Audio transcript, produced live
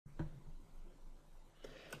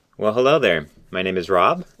Well, hello there. My name is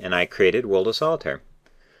Rob, and I created World of Solitaire.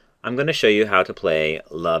 I'm going to show you how to play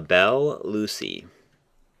La Belle Lucie.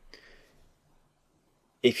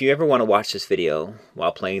 If you ever want to watch this video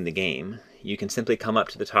while playing the game, you can simply come up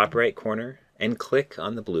to the top right corner and click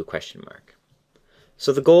on the blue question mark.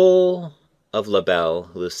 So the goal of La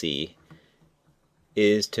Belle Lucie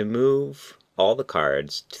is to move all the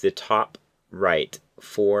cards to the top right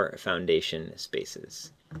 4 foundation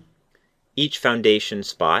spaces. Each foundation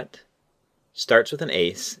spot starts with an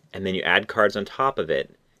ace, and then you add cards on top of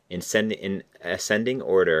it in ascending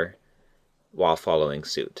order while following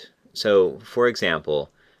suit. So, for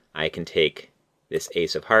example, I can take this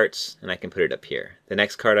ace of hearts and I can put it up here. The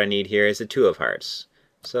next card I need here is the 2 of hearts,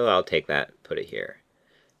 so I'll take that, put it here.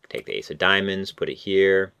 Take the ace of diamonds, put it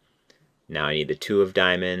here. Now I need the 2 of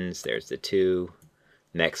diamonds, there's the 2.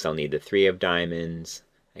 Next I'll need the 3 of diamonds.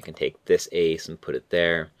 I can take this ace and put it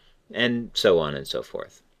there, and so on and so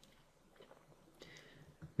forth.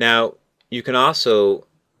 Now, you can also,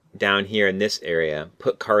 down here in this area,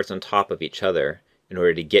 put cards on top of each other in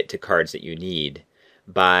order to get to cards that you need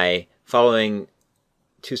by following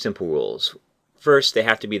 2 simple rules. First, they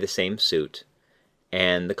have to be the same suit,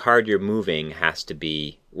 and the card you're moving has to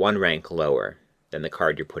be 1 rank lower than the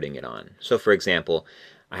card you're putting it on. So, for example,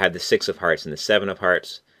 I have the 6 of hearts and the 7 of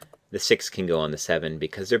hearts. The 6 can go on the 7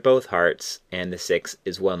 because they're both hearts, and the 6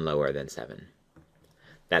 is 1 lower than 7.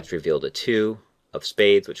 That's revealed a 2 of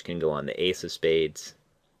spades, which can go on the ace of spades.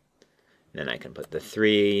 And then I can put the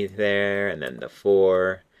 3 there, and then the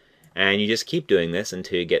 4. And you just keep doing this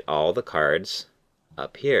until you get all the cards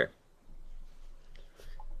up here.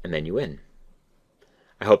 And then you win.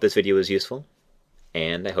 I hope this video was useful,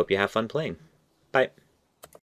 and I hope you have fun playing. Bye.